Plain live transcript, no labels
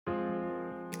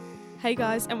Hey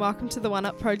guys, and welcome to the One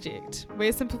Up Project.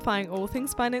 We're simplifying all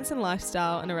things finance and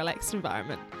lifestyle in a relaxed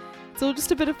environment. It's all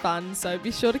just a bit of fun, so be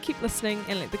sure to keep listening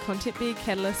and let the content be a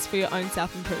catalyst for your own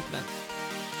self-improvement.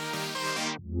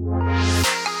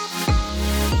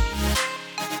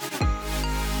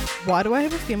 Why do I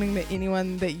have a feeling that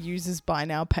anyone that uses buy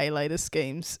now, pay later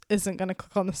schemes isn't going to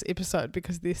click on this episode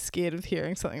because they're scared of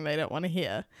hearing something they don't want to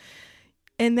hear?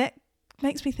 And that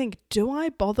makes me think, do I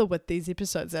bother with these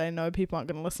episodes that I know people aren't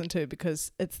going to listen to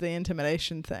because it's the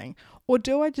intimidation thing? Or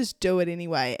do I just do it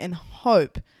anyway and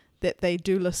hope that they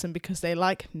do listen because they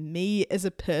like me as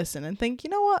a person and think, you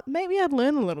know what, maybe I'd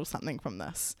learn a little something from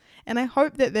this. And I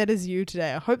hope that that is you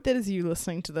today. I hope that is you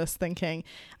listening to this thinking,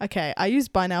 okay, I use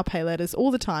buy now, pay laters all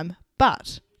the time,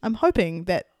 but I'm hoping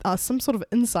that some sort of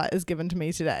insight is given to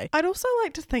me today. I'd also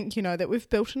like to think, that we've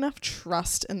built enough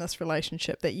trust in this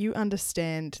relationship that you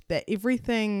understand that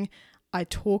everything I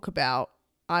talk about,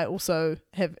 I also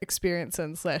have experience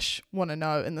in / want to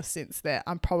know, in the sense that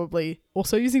I'm probably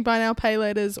also using buy now, pay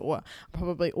laters, or I'm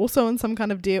probably also in some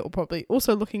kind of debt, or probably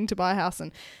also looking to buy a house.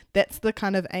 And that's the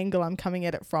kind of angle I'm coming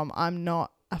at it from. I'm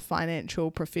not a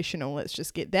financial professional. Let's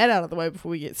just get that out of the way before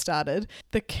we get started.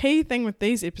 The key thing with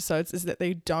these episodes is that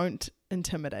they don't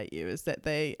intimidate you, is that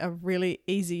they are really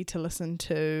easy to listen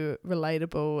to,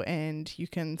 relatable, and you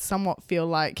can somewhat feel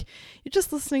like you're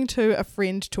just listening to a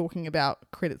friend talking about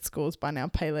credit scores, buy now,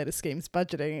 pay later schemes,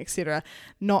 budgeting, etc.,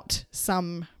 not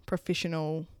some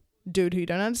professional dude who you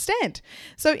don't understand.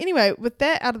 So anyway, with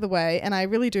that out of the way, and I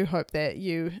really do hope that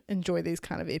you enjoy these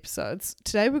kind of episodes,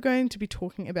 today we're going to be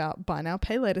talking about buy now,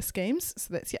 pay later schemes.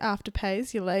 So that's your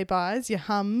Afterpays, your laybys, your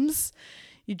hums,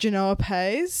 your Genoa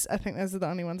pays. I think those are the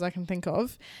only ones I can think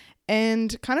of.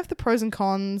 And kind of the pros and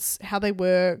cons, how they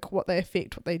work, what they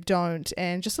affect, what they don't,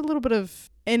 and just a little bit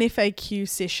of an FAQ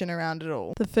session around it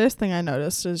all. The first thing I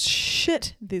noticed is,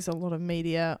 there's a lot of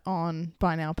media on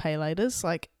buy now, pay laters.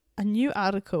 Like, a new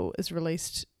article is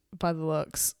released by the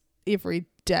looks every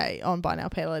day on buy now,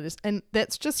 pay laters, and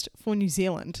that's just for New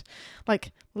Zealand.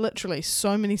 Like, literally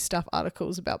so many stuff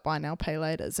articles about buy now, pay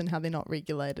laters and how they're not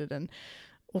regulated and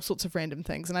all sorts of random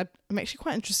things. And I'm actually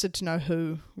quite interested to know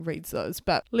who reads those.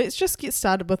 But let's just get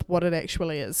started with what it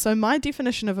actually is. So my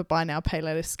definition of a buy now, pay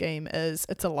later scheme is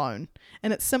it's a loan.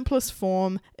 In its simplest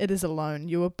form, it is a loan.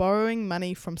 You are borrowing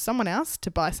money from someone else to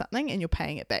buy something and you're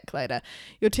paying it back later.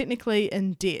 You're technically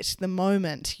in debt the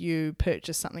moment you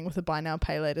purchase something with a buy now,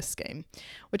 pay later scheme,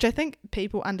 which I think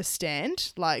people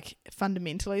understand. Like,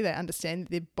 fundamentally, they understand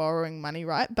that they're borrowing money,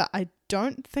 right? But I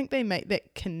don't think they make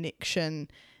that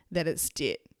connection that it's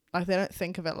debt. Like, they don't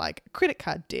think of it like credit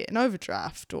card debt, an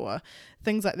overdraft, or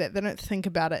things like that. They don't think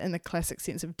about it in the classic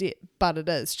sense of debt, but it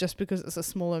is. Just because it's a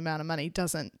smaller amount of money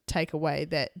doesn't take away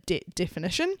that debt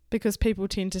definition, because people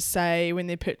tend to say when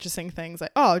they're purchasing things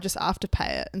like, oh, just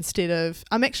Afterpay it, instead of,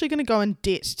 I'm actually going to go in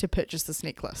debt to purchase this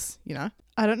necklace,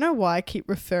 I don't know why I keep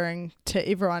referring to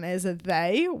everyone as a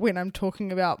they when I'm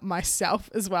talking about myself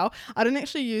as well. I don't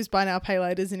actually use buy now, pay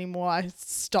laters anymore. I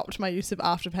stopped my use of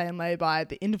Afterpay and Laybuy at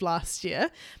the end of last year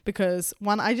because,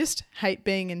 one, I just hate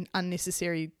being in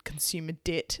unnecessary consumer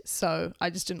debt, so I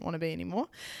just didn't want to be anymore.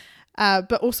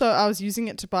 But also I was using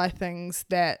it to buy things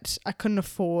that I couldn't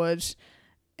afford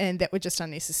and that were just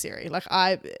unnecessary. Like,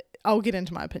 I'll get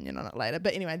into my opinion on it later.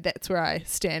 But anyway, that's where I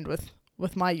stand with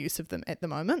my use of them at the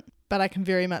moment. But I can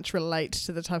very much relate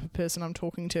to the type of person I'm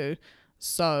talking to,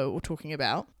 or talking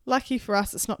about. Lucky for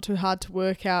us, it's not too hard to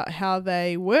work out how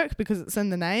they work because it's in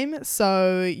the name.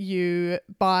 So you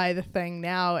buy the thing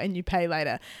now and you pay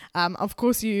later. Of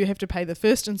course, you have to pay the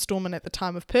first installment at the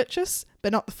time of purchase,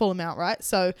 but not the full amount, right?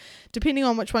 So depending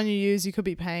on which one you use, you could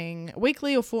be paying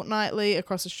weekly or fortnightly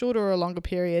across a shorter or a longer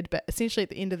period. But essentially, at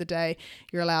the end of the day,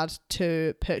 you're allowed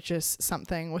to purchase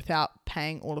something without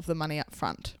paying all of the money up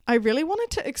front. I really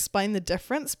wanted to explain the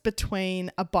difference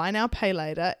between a buy now, pay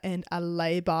later and a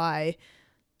lay-by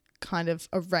kind of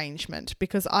arrangement,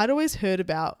 because I'd always heard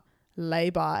about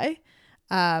lay-by,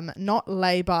 not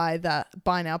lay-by the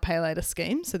buy now, pay later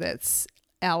scheme. So that's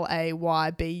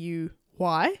LAYBUY.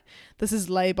 This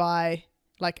is lay-by,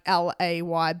 like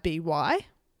LAYBY,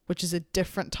 which is a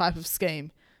different type of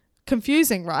scheme.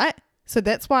 Confusing, right? So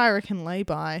that's why I reckon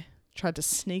lay-by tried to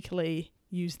sneakily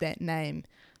use that name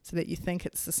so that you think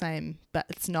it's the same, but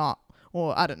it's not.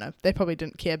 Or I don't know, they probably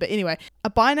didn't care. But anyway, a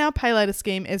buy now, pay later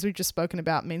scheme, as we've just spoken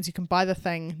about, means you can buy the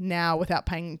thing now without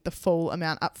paying the full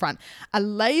amount up front. A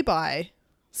lay-by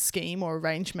scheme or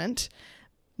arrangement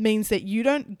means that you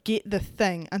don't get the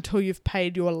thing until you've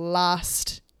paid your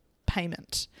last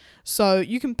payment. So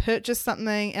you can purchase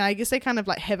something and I guess they kind of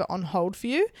like have it on hold for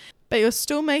you, but you're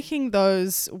still making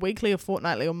those weekly or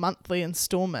fortnightly or monthly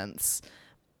installments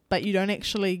but you don't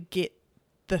actually get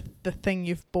the thing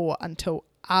you've bought until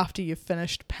after you've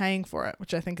finished paying for it,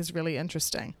 which I think is really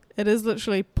interesting. It is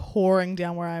literally pouring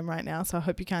down where I am right now, so I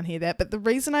hope you can't hear that. But the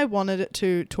reason I wanted it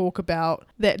to talk about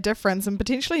that difference and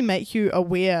potentially make you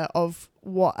aware of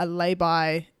what a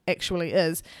lay-by actually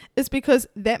is because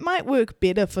that might work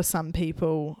better for some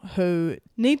people who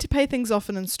need to pay things off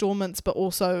in installments, but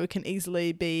also can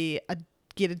easily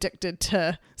get addicted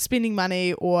to spending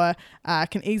money or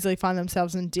can easily find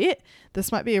themselves in debt. This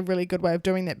might be a really good way of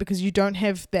doing that because you don't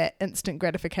have that instant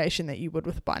gratification that you would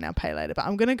with buy now, pay later. But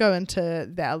I'm going to go into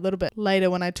that a little bit later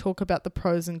when I talk about the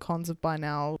pros and cons of buy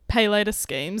now, pay later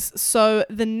schemes. So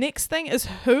the next thing is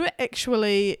who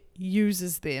actually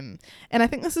uses them. And I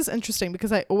think this is interesting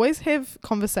because I always have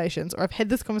conversations, or I've had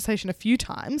this conversation a few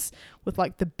times with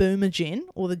like the boomer gen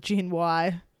or the Gen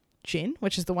Y gen,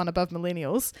 which is the one above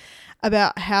millennials,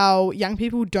 about how young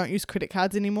people don't use credit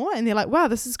cards anymore. And they're like, wow,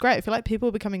 this is great. I feel like people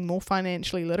are becoming more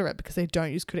financially literate because they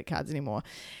don't use credit cards anymore.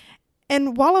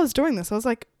 And while I was doing this, I was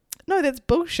like, no, that's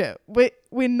bullshit.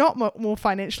 We're not more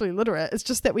financially literate. It's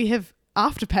just that we have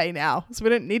Afterpay now, so we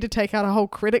don't need to take out a whole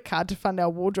credit card to fund our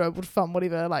wardrobe or fund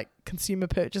whatever like consumer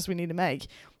purchase we need to make.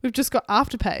 We've just got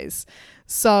Afterpays.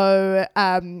 So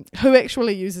who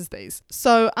actually uses these?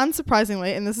 So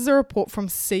unsurprisingly, and this is a report from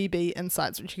CB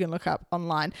Insights, which you can look up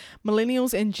online,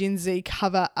 millennials and Gen Z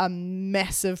cover a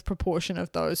massive proportion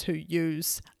of those who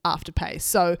use Afterpay.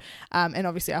 So, and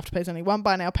obviously Afterpay is only one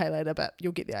buy now, pay later, but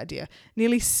you'll get the idea.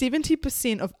 Nearly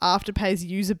 70% of Afterpay's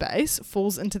user base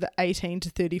falls into the 18 to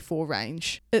 34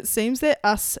 range. It seems that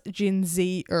us Gen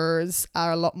Zers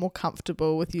are a lot more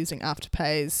comfortable with using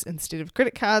Afterpays instead of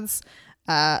credit cards.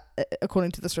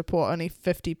 According to this report, only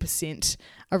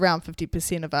around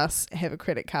 50% of us have a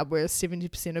credit card, whereas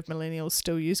 70% of millennials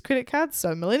still use credit cards.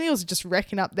 So millennials are just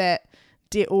racking up that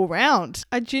debt all round.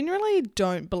 I generally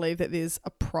don't believe that there's a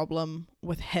problem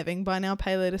with having buy now,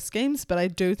 pay later schemes, but I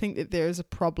do think that there is a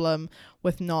problem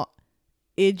with not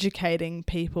educating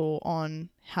people on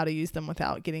how to use them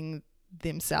without getting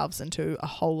themselves into a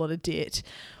whole lot of debt,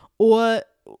 or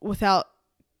without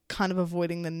kind of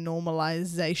avoiding the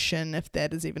normalization, if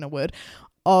that is even a word,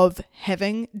 of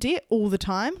having debt all the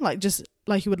time. Like just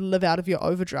like you would live out of your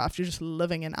overdraft, you're just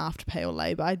living in Afterpay or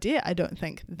lay-by debt. I don't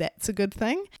think that's a good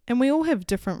thing. And we all have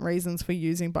different reasons for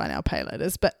using buy now, pay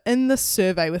laters. But in this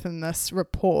survey within this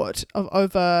report of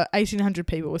over 1,800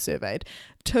 people were surveyed,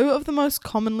 two of the most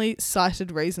commonly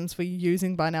cited reasons for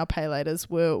using buy now, pay laters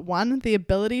were one, the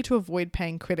ability to avoid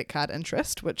paying credit card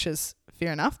interest, which is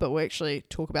fair enough, but we'll actually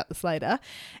talk about this later.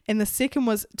 And the second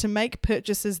was to make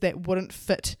purchases that wouldn't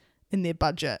fit in their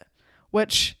budget,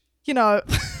 which, you know,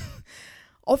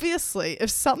 obviously, if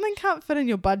something can't fit in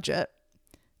your budget,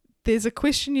 there's a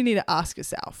question you need to ask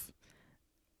yourself.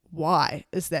 Why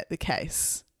is that the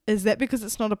case? Is that because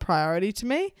it's not a priority to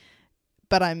me,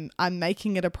 but I'm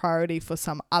making it a priority for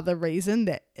some other reason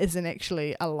that isn't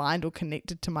actually aligned or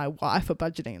connected to my why for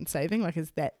budgeting and saving? Like,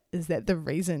 is that the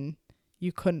reason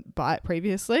you couldn't buy it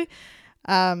previously?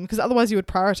 Because otherwise you would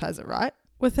prioritize it, right?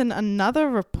 Within another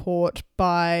report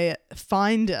by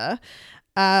Finder,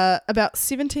 about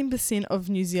 17% of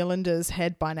New Zealanders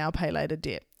had buy now, pay later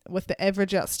debt, with the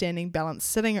average outstanding balance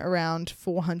sitting around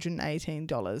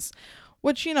 $418,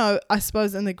 which, you know, I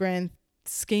suppose in the grand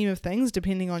scheme of things,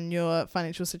 depending on your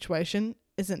financial situation,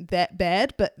 isn't that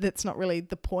bad, but that's not really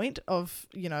the point of,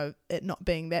 you know, it not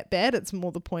being that bad. It's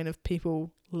more the point of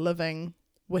people living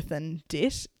within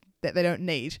debt that they don't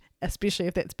need, especially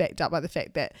if that's backed up by the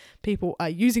fact that people are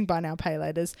using buy now, pay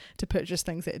laters to purchase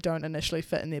things that don't initially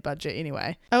fit in their budget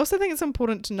anyway. I also think it's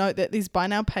important to note that these buy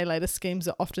now, pay later schemes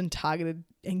are often targeted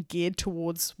and geared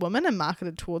towards women and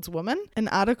marketed towards women. An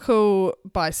article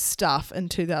by Stuff in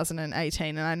 2018,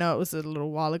 and I know it was a little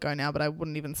while ago now, but I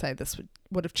wouldn't even say this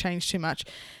would have changed too much,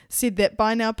 said that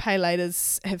buy now, pay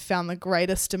laters have found the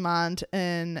greatest demand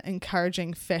in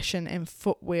encouraging fashion and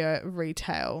footwear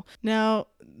retail. Now,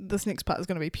 this next part is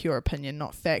going to be pure opinion,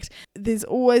 not fact. There's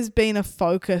always been a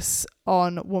focus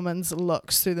on women's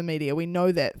looks through the media. We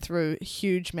know that through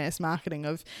huge mass marketing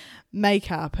of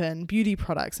makeup and beauty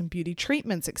products and beauty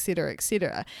treatments, etc.,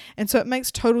 etc. And so it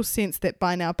makes total sense that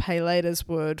buy now, pay laters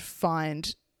would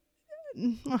find,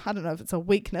 I don't know if it's a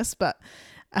weakness, but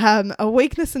a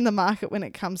weakness in the market when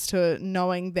it comes to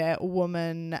knowing that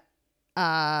women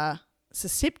are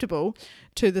susceptible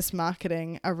to this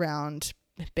marketing around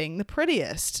being the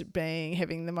prettiest,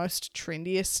 having the most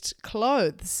trendiest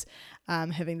clothes,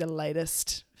 having the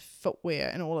latest footwear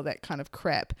and all of that kind of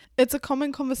crap. It's a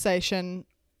common conversation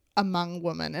among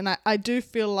women, and I do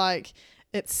feel like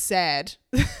it's sad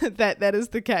that is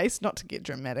the case, not to get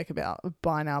dramatic about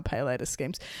buy now, pay later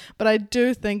schemes, but I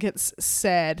do think it's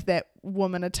sad that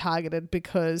women are targeted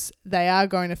because they are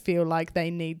going to feel like they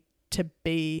need to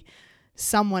be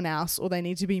someone else, or they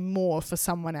need to be more for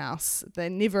someone else. They're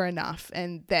never enough,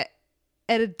 and that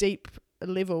at a deep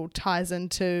level ties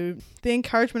into the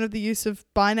encouragement of the use of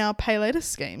buy now, pay later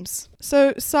schemes.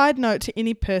 So, side note to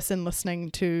any person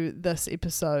listening to this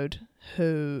episode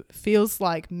who feels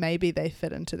like maybe they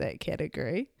fit into that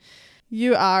category,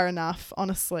 you are enough,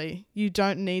 honestly. You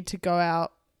don't need to go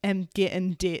out and get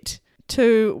in debt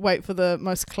to, wait for the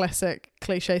most classic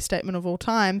cliche statement of all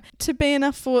time, to be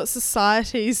enough for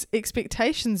society's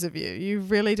expectations of you. You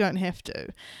really don't have to.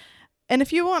 And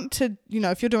if you want to,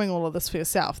 if you're doing all of this for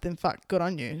yourself, then fuck, good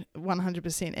on you.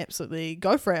 100% absolutely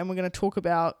go for it. And we're going to talk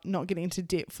about not getting into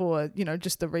debt for,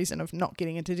 just the reason of not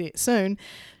getting into debt soon.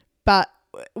 But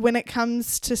when it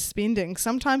comes to spending,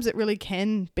 sometimes it really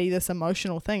can be this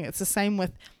emotional thing. It's the same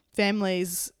with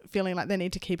families feeling like they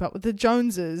need to keep up with the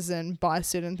Joneses and buy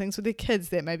certain things for their kids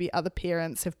that maybe other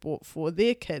parents have bought for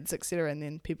their kids, etc. And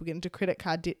then people get into credit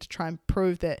card debt to try and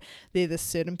prove that they're this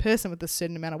certain person with a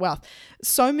certain amount of wealth.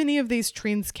 So many of these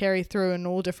trends carry through in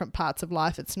all different parts of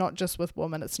life. It's not just with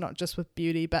women, it's not just with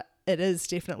beauty, but it is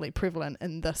definitely prevalent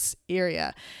in this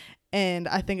area. And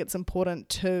I think it's important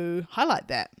to highlight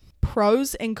that.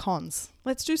 Pros and cons.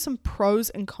 Let's do some pros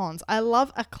and cons. I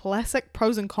love a classic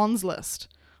pros and cons list.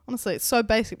 Honestly, it's so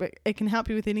basic, but it can help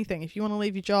you with anything. If you want to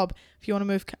leave your job, if you want to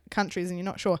move countries and you're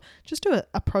not sure, just do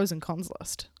a pros and cons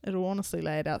list. It'll honestly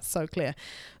lay it out so clear.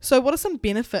 So what are some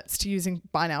benefits to using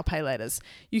buy now, pay laters?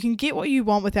 You can get what you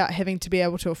want without having to be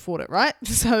able to afford it, right?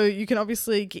 So you can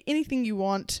obviously get anything you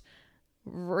want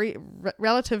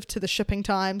relative to the shipping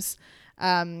times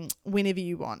whenever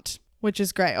you want, which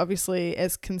is great. Obviously,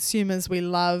 as consumers, we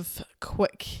love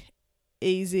quick,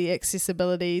 easy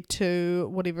accessibility to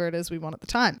whatever it is we want at the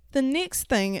time. The next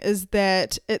thing is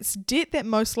that it's debt that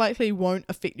most likely won't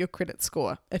affect your credit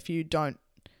score if you don't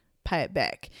pay it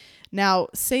back. Now,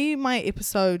 see my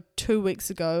episode 2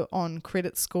 weeks ago on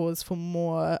credit scores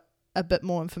for a bit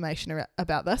more information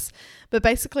about this. But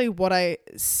basically what I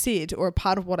said, or a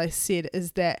part of what I said,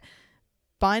 is that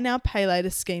buy now, pay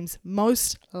later schemes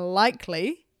most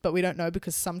likely, but we don't know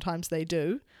because sometimes they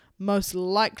do, most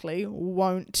likely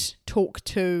won't talk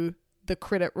to the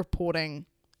credit reporting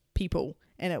people,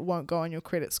 and it won't go on your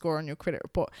credit score on your credit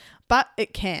report. But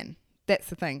it can. That's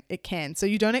the thing. It can. So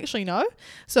you don't actually know.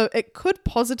 So it could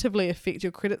positively affect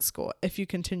your credit score if you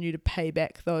continue to pay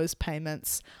back those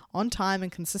payments on time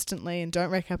and consistently and don't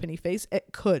rack up any fees.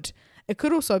 It could. It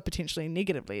could also potentially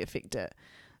negatively affect it.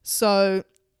 So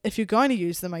if you're going to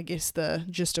use them, I guess the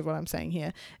gist of what I'm saying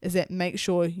here is that make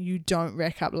sure you don't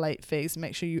rack up late fees.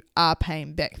 Make sure you are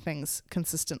paying back things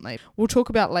consistently. We'll talk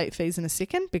about late fees in a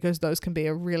second because those can be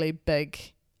a really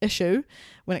big issue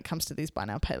when it comes to these buy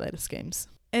now, pay later schemes.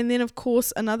 And then, of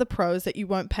course, another pro is that you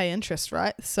won't pay interest,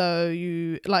 right? So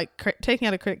you, taking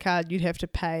out a credit card, you'd have to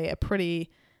pay a pretty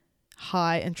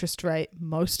high interest rate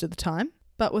most of the time.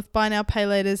 But with buy now, pay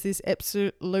laters, there's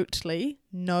absolutely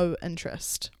no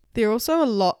interest. They're also a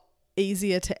lot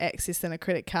easier to access than a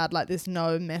credit card. Like, there's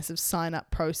no massive sign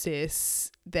up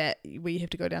process where you have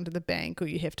to go down to the bank or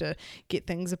you have to get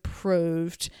things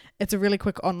approved. It's a really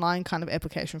quick online kind of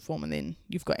application form, and then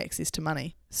you've got access to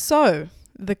money. So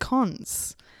the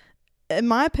cons. In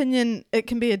my opinion, it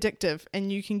can be addictive,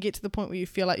 and you can get to the point where you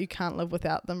feel like you can't live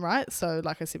without them, right? So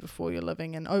like I said before, you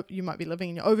might be living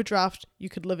in your overdraft, you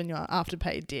could live in your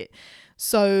afterpay debt.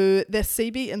 So the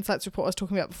CB Insights report I was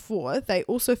talking about before, they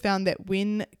also found that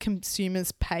when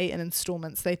consumers pay in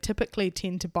installments, they typically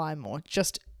tend to buy more,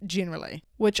 just generally,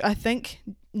 which I think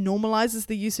normalizes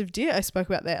the use of debt. I spoke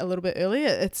about that a little bit earlier.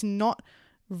 It's not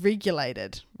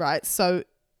regulated, right? So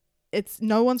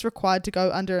no one's required to go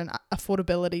under an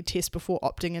affordability test before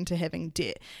opting into having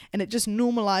debt. And it just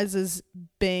normalizes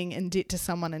being in debt to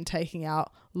someone and taking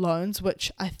out loans,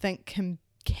 which I think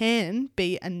can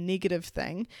be a negative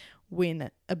thing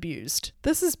when abused.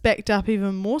 This is backed up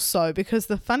even more so because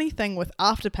the funny thing with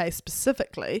Afterpay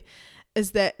specifically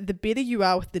is that the better you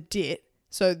are with the debt,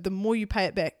 so the more you pay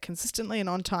it back consistently and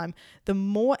on time, the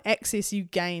more access you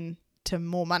gain to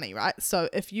more money, right? So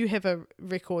if you have a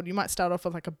record, you might start off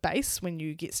with like a base when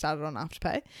you get started on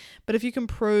Afterpay, but if you can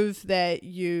prove that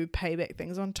you pay back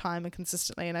things on time and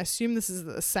consistently, and I assume this is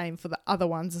the same for the other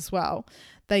ones as well,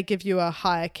 they give you a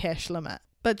higher cash limit.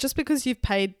 But just because you've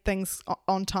paid things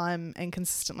on time and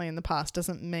consistently in the past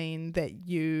doesn't mean that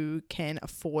you can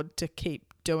afford to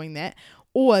keep doing that,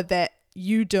 or that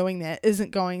you doing that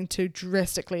isn't going to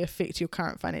drastically affect your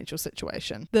current financial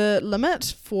situation. The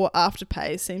limit for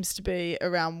Afterpay seems to be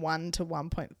around 1 to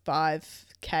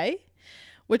 1.5k,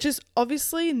 which is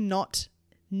obviously not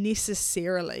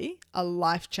necessarily a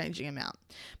life-changing amount.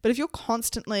 But if you're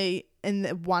constantly in the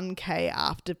 1k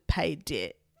Afterpay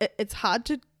debt, it's hard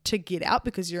to get out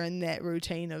because you're in that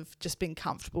routine of just being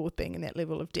comfortable with being in that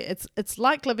level of debt. It's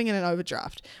like living in an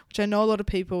overdraft, which I know a lot of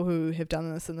people who have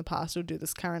done this in the past or do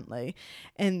this currently,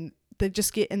 and they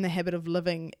just get in the habit of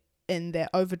living in their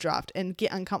overdraft and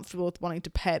get uncomfortable with wanting to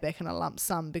pay it back in a lump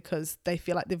sum because they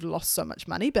feel like they've lost so much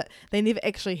money, but they never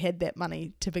actually had that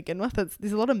money to begin with.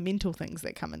 There's a lot of mental things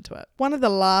that come into it. One of the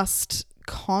last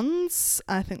cons,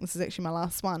 I think this is actually my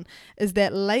last one, is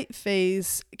that late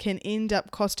fees can end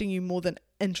up costing you more than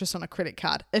interest on a credit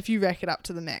card if you rack it up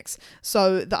to the max.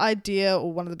 So the idea,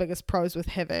 or one of the biggest pros with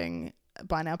having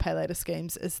buy now pay later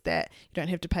schemes, is that you don't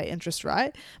have to pay interest,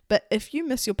 right? But if you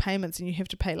miss your payments and you have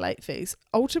to pay late fees,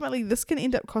 ultimately this can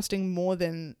end up costing more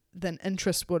than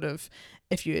interest would have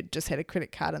if you had just had a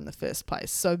credit card in the first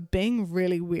place. So being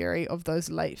really wary of those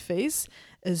late fees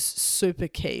is super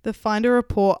key. The Finder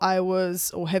report I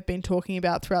have been talking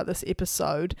about throughout this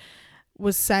episode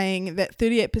was saying that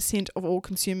 38% of all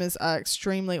consumers are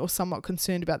extremely or somewhat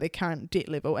concerned about their current debt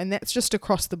level, and that's just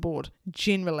across the board.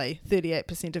 Generally,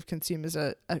 38% of consumers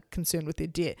are concerned with their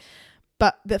debt.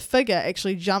 But the figure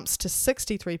actually jumps to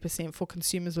 63% for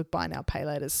consumers with buy now pay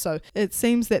laters. So it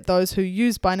seems that those who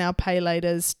use buy now pay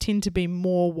laters tend to be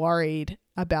more worried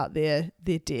about their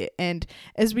debt. And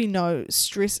as we know,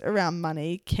 stress around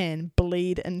money can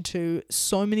bleed into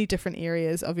so many different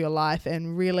areas of your life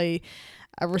and really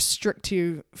restrict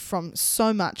you from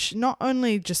so much, not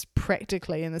only just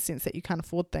practically in the sense that you can't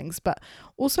afford things, but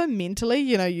also mentally.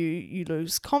 You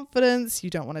lose confidence, you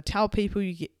don't want to tell people,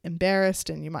 you get embarrassed,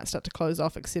 and you might start to close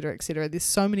off, etc., etc. There's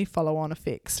so many follow-on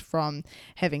effects from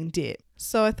having debt.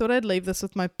 So I thought I'd leave this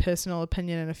with my personal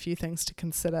opinion and a few things to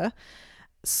consider.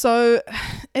 So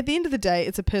at the end of the day,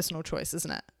 it's a personal choice,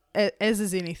 isn't it? As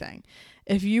is anything.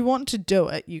 If you want to do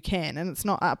it, you can, and it's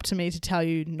not up to me to tell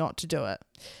you not to do it.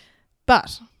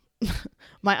 But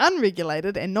my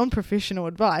unregulated and non-professional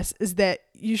advice is that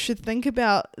you should think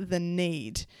about the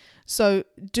need. So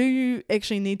do you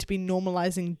actually need to be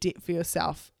normalizing debt for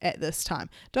yourself at this time?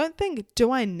 Don't think,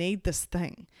 do I need this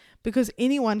thing? Because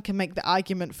anyone can make the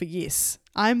argument for yes.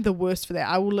 I'm the worst for that.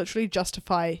 I will literally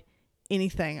justify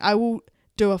anything. I will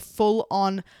do a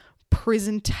full-on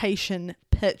presentation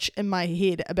pitch in my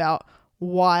head about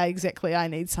why exactly I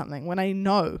need something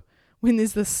when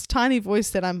there's this tiny voice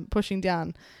that I'm pushing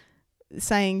down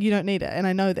saying you don't need it, and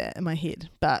I know that in my head,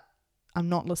 but I'm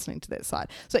not listening to that side.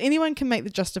 So anyone can make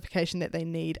the justification that they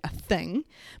need a thing,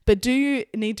 but do you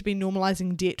need to be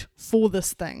normalizing debt for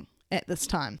this thing at this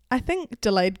time? I think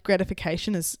delayed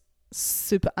gratification is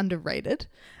super underrated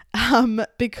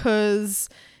because,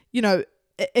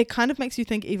 it kind of makes you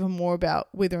think even more about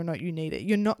whether or not you need it.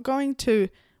 You're not going to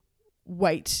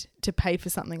wait to pay for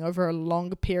something over a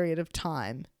longer period of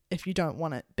time if you don't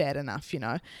want it bad enough,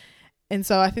 And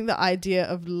so I think the idea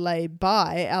of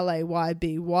lay-by,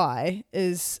 Layby,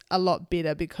 is a lot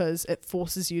better because it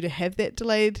forces you to have that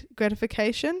delayed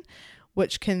gratification,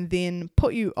 which can then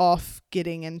put you off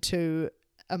getting into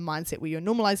a mindset where you're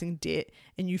normalizing debt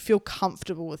and you feel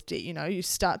comfortable with debt. You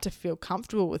start to feel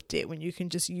comfortable with debt when you can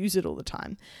just use it all the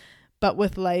time. But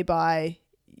with lay-by,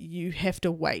 you have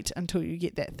to wait until you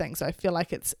get that thing. So I feel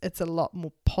like it's a lot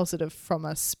more positive from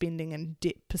a spending and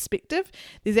debt perspective.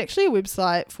 There's actually a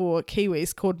website for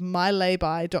Kiwis called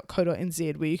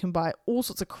mylayby.co.nz where you can buy all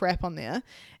sorts of crap on there,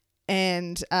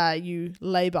 and you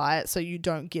lay by it so you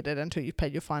don't get it until you've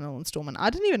paid your final installment. I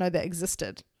didn't even know that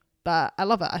existed, but I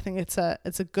love it. I think it's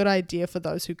a good idea for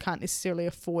those who can't necessarily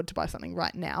afford to buy something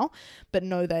right now, but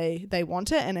know they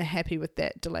want it and are happy with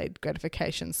that delayed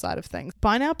gratification side of things.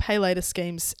 Buy now, pay later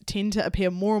schemes tend to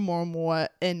appear more and more and more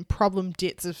in problem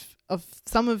debts of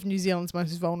some of New Zealand's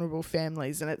most vulnerable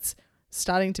families, and it's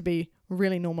starting to be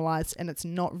really normalised and it's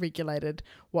not regulated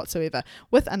whatsoever.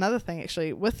 With another thing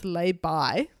actually, with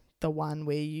lay-by, the one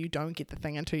where you don't get the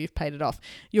thing until you've paid it off,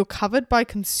 you're covered by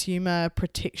consumer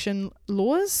protection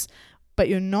laws, but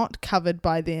you're not covered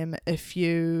by them if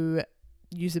you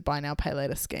use a buy now pay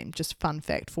later scheme. Just fun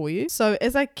fact for you. So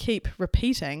as I keep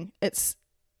repeating, it's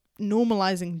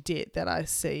normalizing debt that I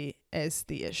see as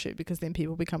the issue, because then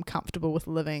people become comfortable with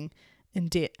living in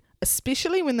debt,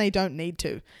 especially when they don't need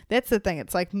to. That's the thing.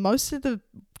 It's like most of the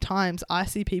times I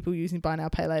see people using buy now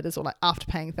pay laters or like after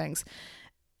paying things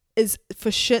is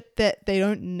for shit that they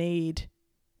don't need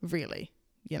really.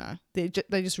 they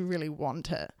just really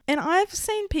want it. And I've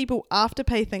seen people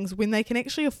afterpay things when they can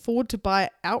actually afford to buy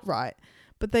it outright,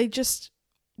 but they just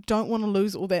don't want to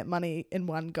lose all that money in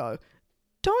one go.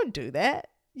 Don't do that.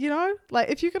 Like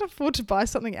if you can afford to buy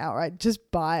something outright,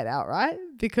 just buy it outright,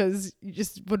 because you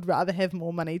just would rather have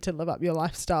more money to live up your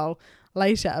lifestyle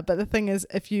later. But the thing is,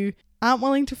 if you aren't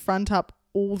willing to front up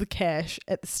all the cash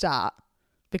at the start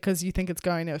because you think it's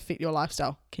going to affect your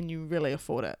lifestyle, can you really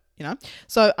afford it?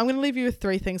 So I'm going to leave you with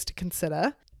 3 things to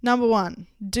consider. Number 1,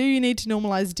 do you need to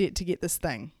normalize debt to get this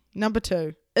thing? Number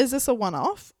 2, is this a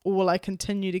one-off, or will I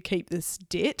continue to keep this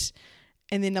debt?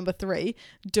 And then number 3,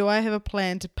 do I have a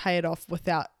plan to pay it off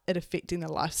without it affecting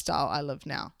the lifestyle I live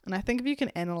now? And I think if you can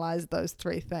analyze those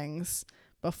 3 things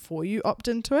before you opt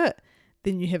into it,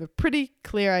 then you have a pretty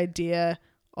clear idea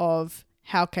of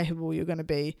how capable you're going to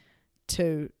be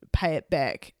to pay it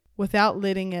back without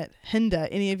letting it hinder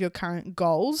any of your current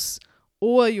goals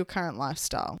or your current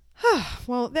lifestyle.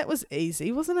 Well, that was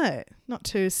easy, wasn't it? Not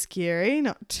too scary,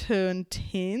 not too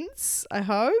intense, I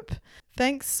hope.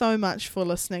 Thanks so much for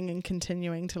listening and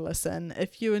continuing to listen.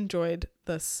 If you enjoyed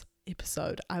this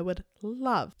episode, I would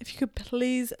love if you could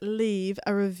please leave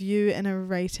a review and a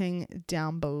rating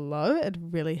down below. It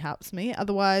really helps me.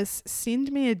 Otherwise,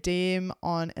 send me a DM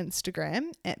on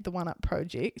Instagram at The One Up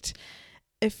Project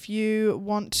if you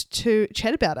want to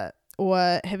chat about it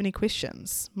or have any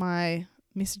questions. My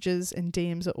messages and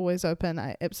DMs are always open.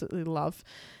 I absolutely love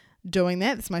doing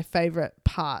that. It's my favorite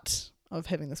part of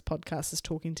having this podcast, is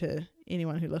talking to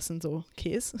anyone who listens or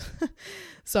cares.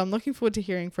 So I'm looking forward to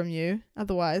hearing from you.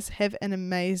 Otherwise, have an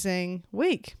amazing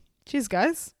week. Cheers,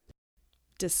 guys.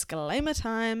 Disclaimer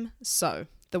time. So,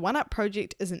 the One Up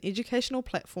Project is an educational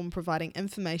platform providing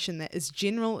information that is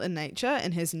general in nature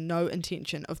and has no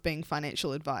intention of being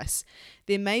financial advice.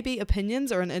 There may be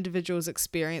opinions or an individual's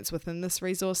experience within this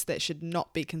resource that should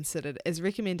not be considered as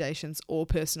recommendations or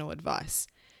personal advice.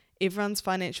 Everyone's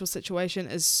financial situation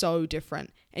is so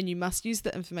different, and you must use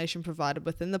the information provided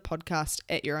within the podcast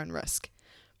at your own risk.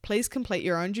 Please complete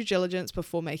your own due diligence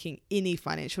before making any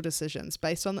financial decisions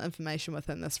based on the information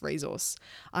within this resource.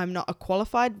 I'm not a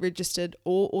qualified, registered,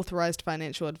 or authorized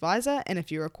financial advisor, and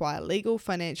if you require legal,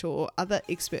 financial, or other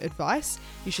expert advice,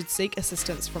 you should seek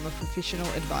assistance from a professional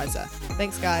advisor.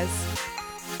 Thanks, guys.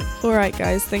 Alright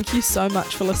guys, thank you so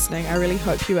much for listening. I really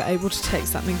hope you were able to take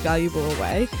something valuable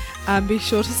away. Be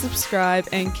sure to subscribe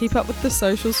and keep up with the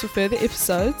socials for further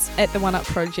episodes at The One Up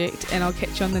Project, and I'll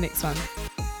catch you on the next one.